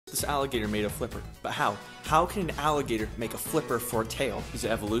this alligator made a flipper, but how? How can an alligator make a flipper for a tail? Is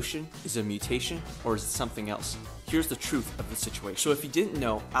it evolution? Is it a mutation? Or is it something else? Here's the truth of the situation. So if you didn't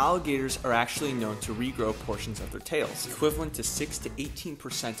know, alligators are actually known to regrow portions of their tails, equivalent to 6 to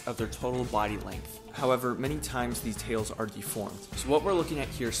 18% of their total body length. However, many times these tails are deformed. So what we're looking at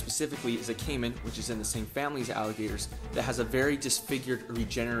here specifically is a caiman, which is in the same family as alligators, that has a very disfigured,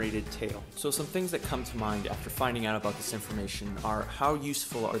 regenerated tail. So some things that come to mind after finding out about this information are: how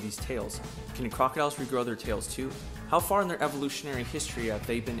useful are these tails? Can crocodiles regrow their tails too? How far in their evolutionary history have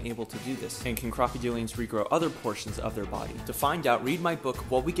they been able to do this? And can crocodilians regrow other portions of their body? To find out, read my book,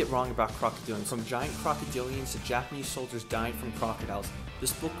 What We Get Wrong About Crocodilians. From giant crocodilians to Japanese soldiers dying from crocodiles,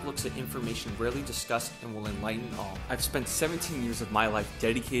 this book looks at information rarely discussed and will enlighten all. I've spent 17 years of my life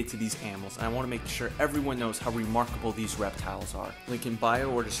dedicated to these animals, and I want to make sure everyone knows how remarkable these reptiles are. Link in bio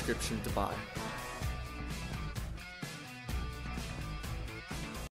or description to buy.